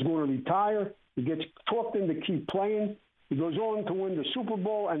quarterback who was going to retire. He gets talked into keep playing. He goes on to win the Super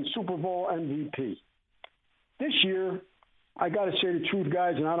Bowl and Super Bowl MVP. This year, I got to say the truth,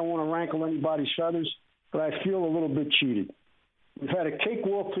 guys, and I don't want to rankle anybody's feathers, but I feel a little bit cheated. We've had a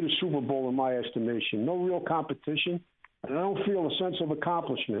cakewalk to the Super Bowl, in my estimation. No real competition, and I don't feel a sense of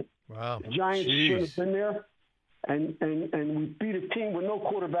accomplishment. Wow. The Giants should have been there, and we beat a team with no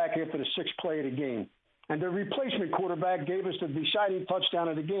quarterback after the sixth play of the game. And their replacement quarterback gave us the deciding touchdown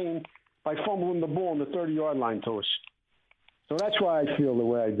of the game by fumbling the ball on the 30-yard line to us. So that's why I feel the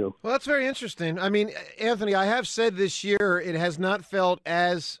way I do. Well, that's very interesting. I mean, Anthony, I have said this year it has not felt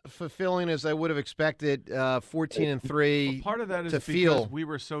as fulfilling as I would have expected. 14-3. Well, part of that is to because feel we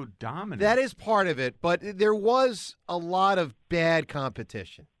were so dominant. that is part of it, but there was a lot of bad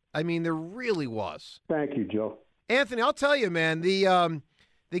competition. I mean, there really was. Thank you, Joe. Anthony, I'll tell you, man, the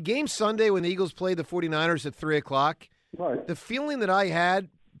game Sunday when the Eagles played the 49ers at 3 o'clock, Right. the feeling that I had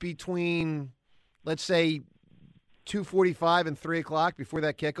between, let's say, 2:45 and 3 o'clock before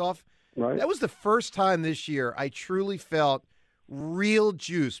that kickoff, Right. that was the first time this year I truly felt real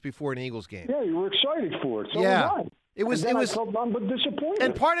juice before an Eagles game. Yeah, you were excited for it. So Yeah. was I. It was. And then It was. I felt none but disappointed.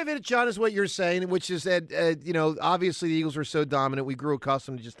 And part of it, John, is what you're saying, which is that, obviously the Eagles were so dominant, we grew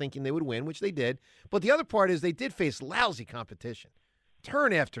accustomed to just thinking they would win, which they did. But the other part is they did face lousy competition,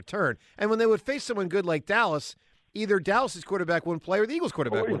 turn after turn. And when they would face someone good like Dallas, either Dallas's quarterback wouldn't play or the Eagles'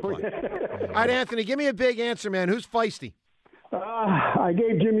 quarterback wouldn't play. All right, Anthony, give me a big answer, man. Who's feisty? I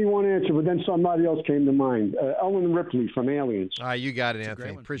gave Jimmy one answer, but then somebody else came to mind. Ellen Ripley from Aliens. All right, you got it, That's a Anthony.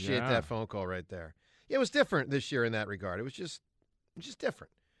 great one. Appreciate Yeah. that phone call right there. Yeah, it was different this year in that regard. It was just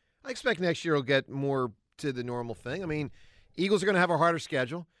different. I expect next year will get more to the normal thing. I mean, Eagles are going to have a harder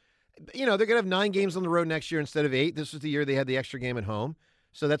schedule. They're going to have 9 games on the road next year instead of 8. This was the year they had the extra game at home.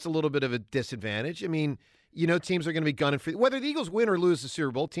 So that's a little bit of a disadvantage. I mean, teams are going to be gunning for – whether the Eagles win or lose the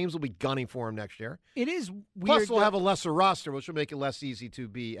Super Bowl, teams will be gunning for them next year. It is weird. Plus, we'll that- have a lesser roster, which will make it less easy to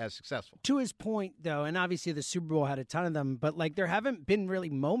be as successful. To his point, though, and obviously the Super Bowl had a ton of them, but there haven't been really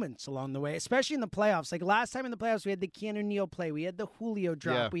moments along the way, especially in the playoffs. Like last time in the playoffs, we had the Keanu Neal play, we had the Julio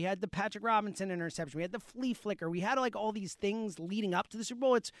drop, Yeah. we had the Patrick Robinson interception, we had the flea flicker, we had all these things leading up to the Super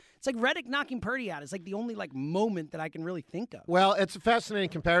Bowl. It's like Reddick knocking Purdy out. It's like the only moment that I can really think of. Well, it's a fascinating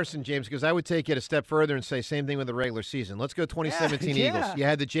comparison, James, because I would take it a step further and say same thing with the regular season. Let's go 2017 Yeah. Eagles. You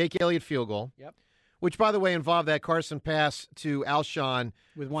had the Jake Elliott field goal. Yep. Which, by the way, involved that Carson pass to Alshon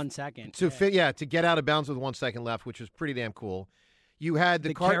With 1 second. to get out of bounds with 1 second left, which was pretty damn cool. You had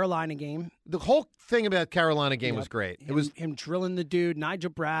The Carolina game. The whole thing about Carolina game was Yep. great. It It was him drilling the dude, Nigel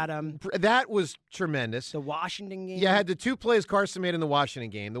Bradham. that was tremendous. The Washington game. You had the 2 plays Carson made in the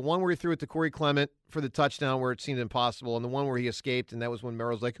Washington game. The one where he threw it to Corey Clement for the touchdown where it seemed impossible, and the one where he escaped, and that was when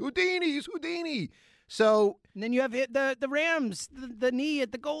Merrill's like, Houdini's Houdini. So And then you have the Rams, the knee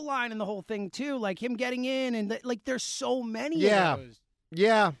at the goal line and the whole thing, too. Like him getting in and there's so many Yeah. of those.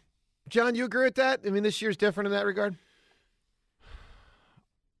 yeah. John, you agree with that? I mean, this year's different in that regard?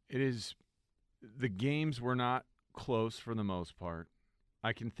 It is. The games were not close for the most part.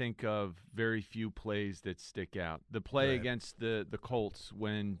 I can think of very few plays that stick out. The play Right. against the Colts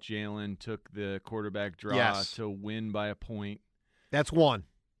when Jalen took the quarterback draw Yes. to win by a point. That's one.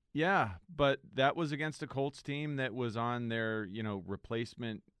 Yeah, but that was against a Colts team that was on their,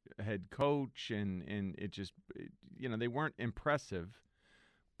 replacement head coach, and it just, they weren't impressive.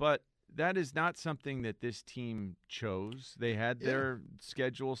 But that is not something that this team chose. They had their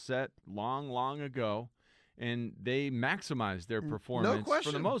schedule set long, long ago, and they maximized their performance for the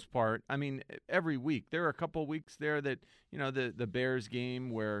question. most part. I mean, every week. There are a couple weeks there that, the Bears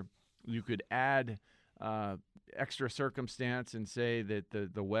game where you could add extra circumstance and say that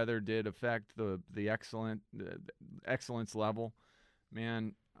the weather did affect the excellence level.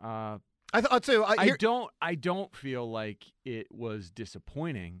 Man, I'll tell you, I don't feel like it was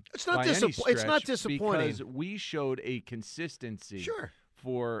disappointing. It's not by any it's not stretch disappointing. because we showed a consistency Sure.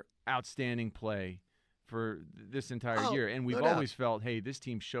 for outstanding play for this entire Oh, year, and we've no doubt. always felt, hey, this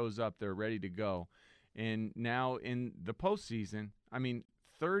team shows up, they're ready to go. And now in the postseason, I mean,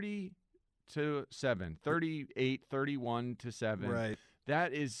 30-7, 38, 31-7. Right.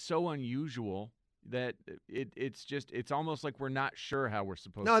 That is so unusual that it's almost like we're not sure how we're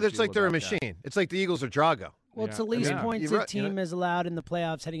supposed to No, it's feel like they're a about that. machine. It's like the Eagles are Drago. Well, it's Yeah. the least Yeah. points You're a right, team has allowed in the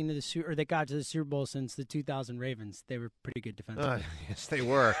playoffs heading into that got to the Super Bowl since the 2000 Ravens. They were pretty good defensively. Yes, they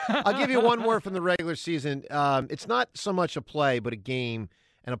were. I'll give you one more from the regular season. It's not so much a play, but a game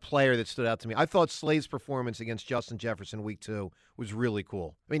and a player that stood out to me. I thought Slade's performance against Justin Jefferson week 2 was really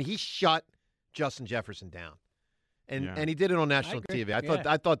cool. I mean, he shut Justin Jefferson down. And he did it on national agree. TV.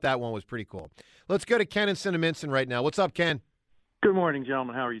 I thought that one was pretty cool. Let's go to Ken in Cinnaminson right now. What's up, Ken? Good morning,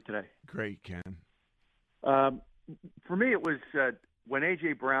 gentlemen. How are you today? Great, Ken. For me, it was when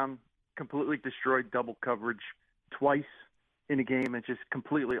A.J. Brown completely destroyed double coverage twice in a game and just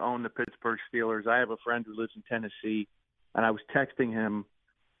completely owned the Pittsburgh Steelers. I have a friend who lives in Tennessee, and I was texting him,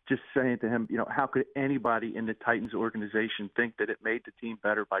 just saying to him, how could anybody in the Titans organization think that it made the team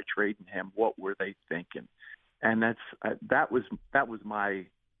better by trading him? What were they thinking? And that was my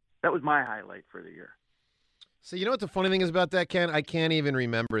highlight for the year. So you know what the funny thing is about that, Ken? I can't even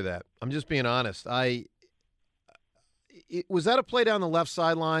remember that. I'm just being honest. Was that a play down the left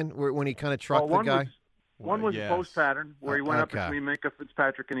sideline when he kind of trucked the guy? One was yes. a post pattern where he went Okay. up between Minka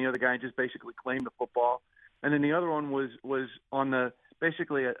Fitzpatrick and the other guy and just basically claimed the football. And then the other one was on the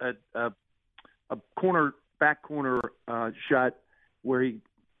basically a back corner shot where he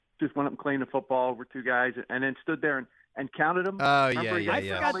just went up and claimed the football over two guys and then stood there and counted them. Oh, Remember, yeah. I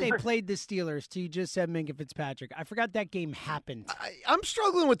forgot they played the Steelers. So you just said Minka Fitzpatrick. I forgot that game happened. I'm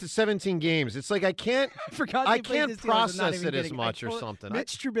struggling with the 17 games. It's like I can't forgot I they played can't the Steelers. I'm not process even it as kidding. much or something.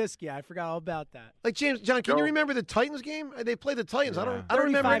 Mitch Trubisky. I forgot all about that. Like John, can you Go. remember the Titans game? They played the Titans. I don't 35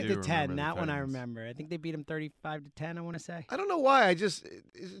 remember. I to do 10. remember the That one I Titans. remember. I think they beat him 35 to 10. I want to say. I don't know why. Is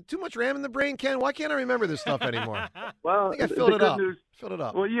it too much RAM in the brain, Ken? Why can't I remember this stuff anymore? Well, I think I the filled it good up. news- Filled it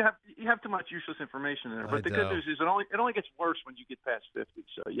up. Well, you have too much useless information there. I But the do. good news is it only gets worse when you get past 50.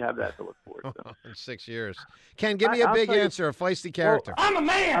 So you have that to look forward to. In 6 years. Ken, give me a I'll big tell you- answer, a feisty character. I'm a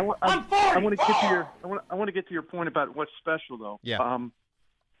man. I'm 40. I want to get to I want to get to your point about what's special, though. Yeah.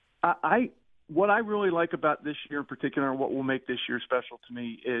 What I really like about this year in particular, and what will make this year special to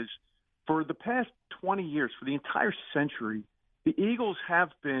me, is for the past 20 years, for the entire century, the Eagles have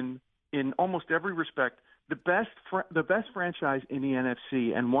been, in almost every respect, the best franchise in the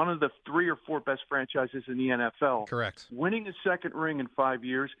NFC and one of the 3 or 4 best franchises in the NFL. Correct. Winning a second ring in 5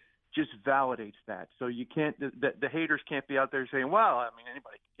 years just validates that. So you can't the haters can't be out there saying, well, I mean,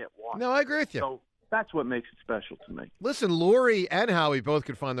 anybody can get one. No, I agree with you. So that's what makes it special to me. Listen, Lurie and Howie both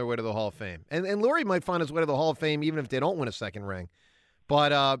could find their way to the Hall of Fame. And Lurie might find his way to the Hall of Fame even if they don't win a second ring.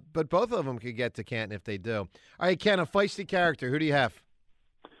 But both of them could get to Canton if they do. All right, Ken, a feisty character. Who do you have?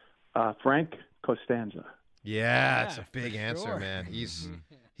 Frank Costanza. Yeah, that's a for big answer, sure. man.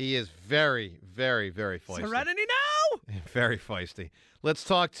 He is very, very, very feisty. Serenity now. Very feisty. Let's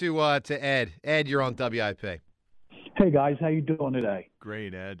talk to Ed. Ed, you're on WIP. Hey guys, how you doing today?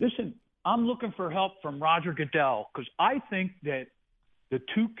 Great, Ed. Listen, I'm looking for help from Roger Goodell because I think that the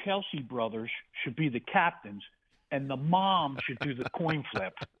 2 Kelsey brothers should be the captains and the mom should do the coin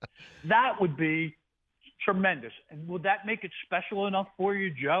flip. That would be tremendous. And would that make it special enough for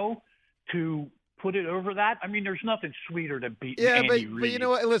you, Joe, to put it over that? I mean, there's nothing sweeter than beating Yeah, Andy but Reid. you know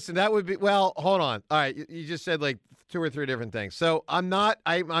what? Listen, that would be well. Hold on. All right, you just said like 2 or 3 different things. So I'm not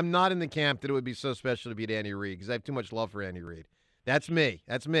in the camp that it would be so special to beat Andy Reid because I have too much love for Andy Reid. That's me.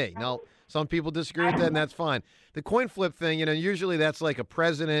 Now, some people disagree with that, and that's fine. The coin flip thing, usually that's like a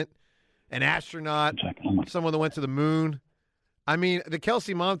president, an astronaut, someone that went to the moon. I mean, the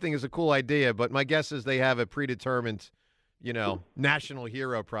Kelsey mom thing is a cool idea, but my guess is they have a predetermined, national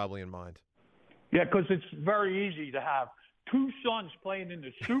hero probably in mind. Yeah, because it's very easy to have 2 sons playing in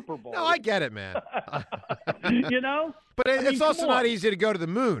the Super Bowl. No, I get it, man. You know? But I mean, it's also come not on. easy to go to the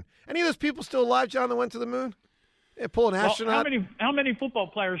moon. Any of those people still alive, John, that went to the moon? Yeah, pull an Well, astronaut. how many football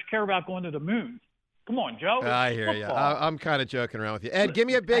players care about going to the moon? Come on, Joe. I hear you. Football. I'm kind of joking around with you. Ed, give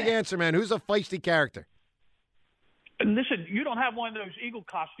me a big answer, man. Who's a feisty character? And listen, you don't have one of those Eagle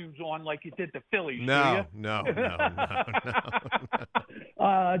costumes on like you did the Phillies, No, do you? no.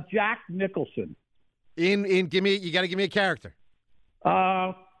 Jack Nicholson. You got to give me a character.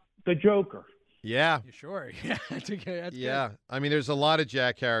 The Joker. Yeah. You sure? Yeah, that's good. Yeah. I mean, there's a lot of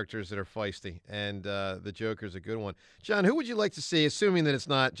Jack characters that are feisty, and the Joker's a good one. John, who would you like to see, assuming that it's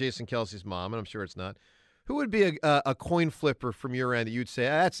not Jason Kelsey's mom, and I'm sure it's not, who would be a coin flipper from your end that you'd say,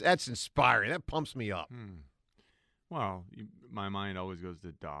 that's inspiring, that pumps me up? Well, my mind always goes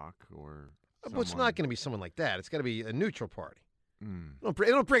to Doc or But it's not going to be someone like that. It's got to be a neutral party. Mm.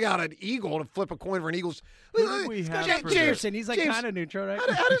 Don't bring out an eagle to flip a coin for an Eagles. Who did we have for the- Jameson, he's like James, kind of neutral, right?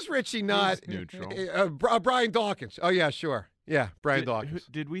 How does Richie not? He's neutral. Brian Dawkins. Oh, yeah, sure. Yeah, Brian Dawkins.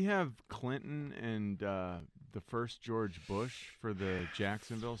 Did we have Clinton and the first George Bush for the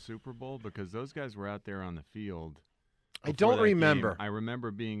Jacksonville Super Bowl? Because those guys were out there on the field. I before don't that remember. game. I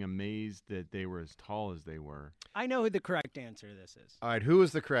remember being amazed that they were as tall as they were. I know who the correct answer to this is. All right, who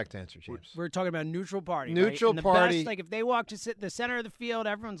is the correct answer, James? We're talking about neutral party. Neutral right? And party. The best, like if they walk to sit in the center of the field,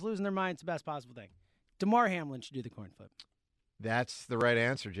 everyone's losing their mind. It's the best possible thing. DeMar Hamlin should do the coin flip. That's the right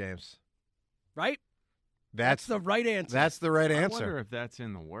answer, James. Right? That's the right answer. That's the right I answer. wonder if that's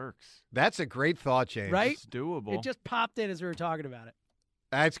in the works. That's a great thought, James. Right? It's doable. It just popped in as we were talking about it.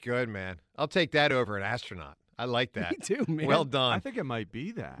 That's good, man. I'll take that over an astronaut. I like that. Me too, man. Well done. I think it might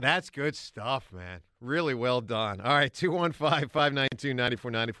be that. That's good stuff, man. Really well done. All right,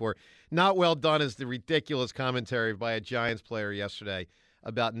 215-592-9494. Not well done is the ridiculous commentary by a Giants player yesterday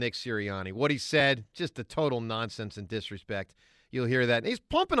about Nick Sirianni. What he said, just a total nonsense and disrespect. You'll hear that. And he's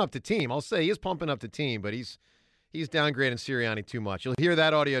pumping up the team. I'll say he is pumping up the team, but he's he's downgrading Sirianni too much. You'll hear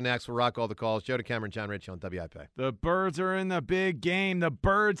that audio next. We'll rock all the calls. Joe DeCamara and John Rich on WIP. The Birds are in the big game. The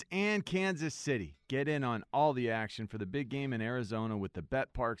Birds and Kansas City. Get in on all the action for the big game in Arizona with the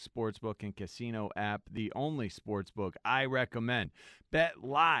BetPark Sportsbook and Casino app, the only sportsbook I recommend. Bet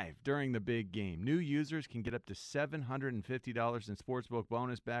live during the big game. New users can get up to $750 in sportsbook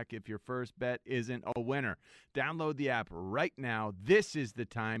bonus back if your first bet isn't a winner. Download the app right now. This is the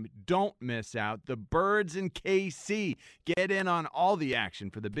time. Don't miss out. The Birds and KC. Get in on all the action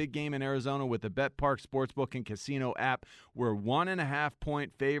for the big game in Arizona with the BetPark Sportsbook and Casino app. We're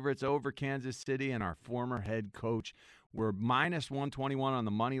 1.5-point favorites over Kansas City and our former head coach. We're minus 121 on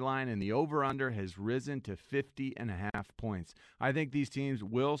the money line, and the over-under has risen to 50.5 points. I think these teams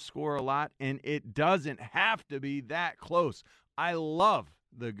will score a lot, and it doesn't have to be that close. I love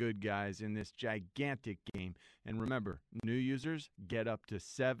the good guys in this gigantic game. And remember, new users get up to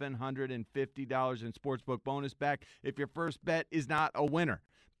 $750 in sportsbook bonus back if your first bet is not a winner.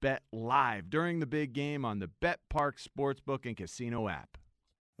 Bet live during the big game on the BetPark Sportsbook and Casino app.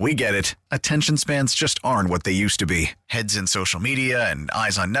 We get it. Attention spans just aren't what they used to be. Heads in social media and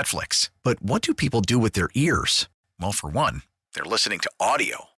eyes on Netflix. But what do people do with their ears? Well, for one, they're listening to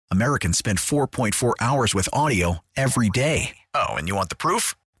audio. Americans spend 4.4 hours with audio every day. Oh, and you want the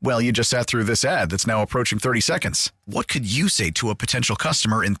proof? Well, you just sat through this ad that's now approaching 30 seconds. What could you say to a potential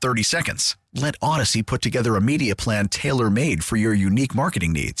customer in 30 seconds? Let Odyssey put together a media plan tailor-made for your unique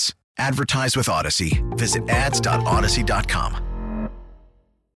marketing needs. Advertise with Odyssey. Visit ads.odyssey.com.